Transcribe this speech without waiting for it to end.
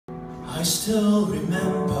I still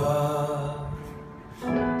remember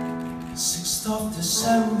 6th of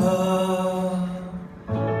December,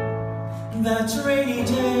 that rainy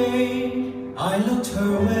day I looked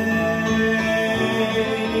her way.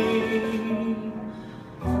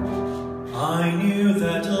 I knew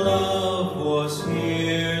that love was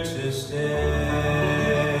here to stay.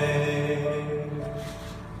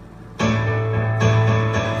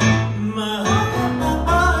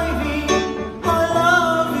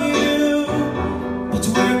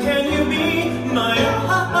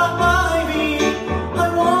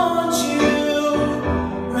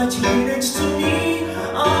 Next to me,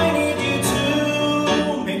 I need you to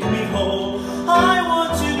make me whole. I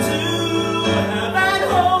want you to have and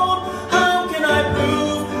hold. How can I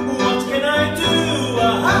prove? What can I do? I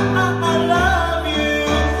love you,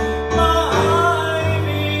 my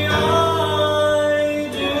Ivy, I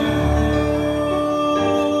do.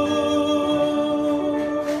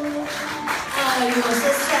 You were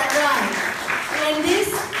so sad, right? When this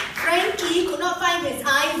Frankie could not find his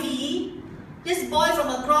Ivy, this boy from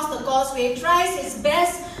across the causeway tries his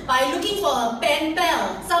best by looking for a pen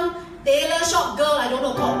pal, some tailor shop girl, I don't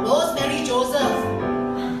know, called Rosemary Joseph.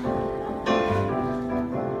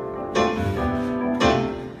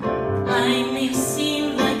 I may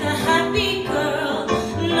seem like a happy girl,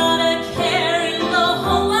 not a care in the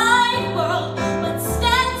whole wide world, but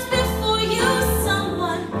stands before you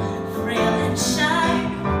someone frail and shy.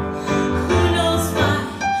 Who knows why?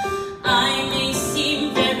 I may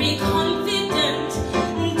seem very confident.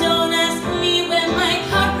 Don't ask me where my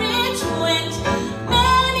courage went.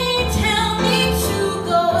 Many tell me to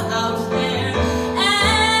go out there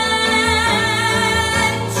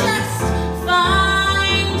and just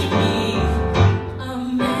find me a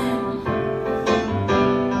man.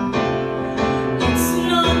 It's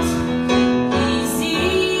not easy,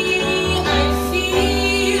 I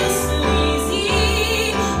feel sleazy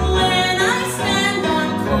when I stand on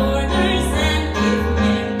corners and give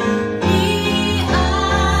men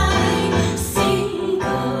I'm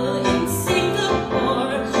single in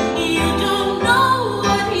Singapore. You don't know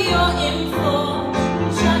what you're in for.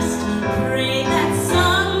 Just pray that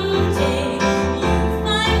someday you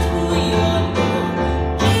find who you're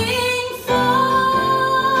looking for.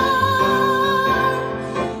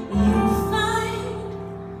 You find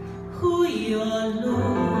who you're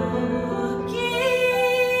looking for.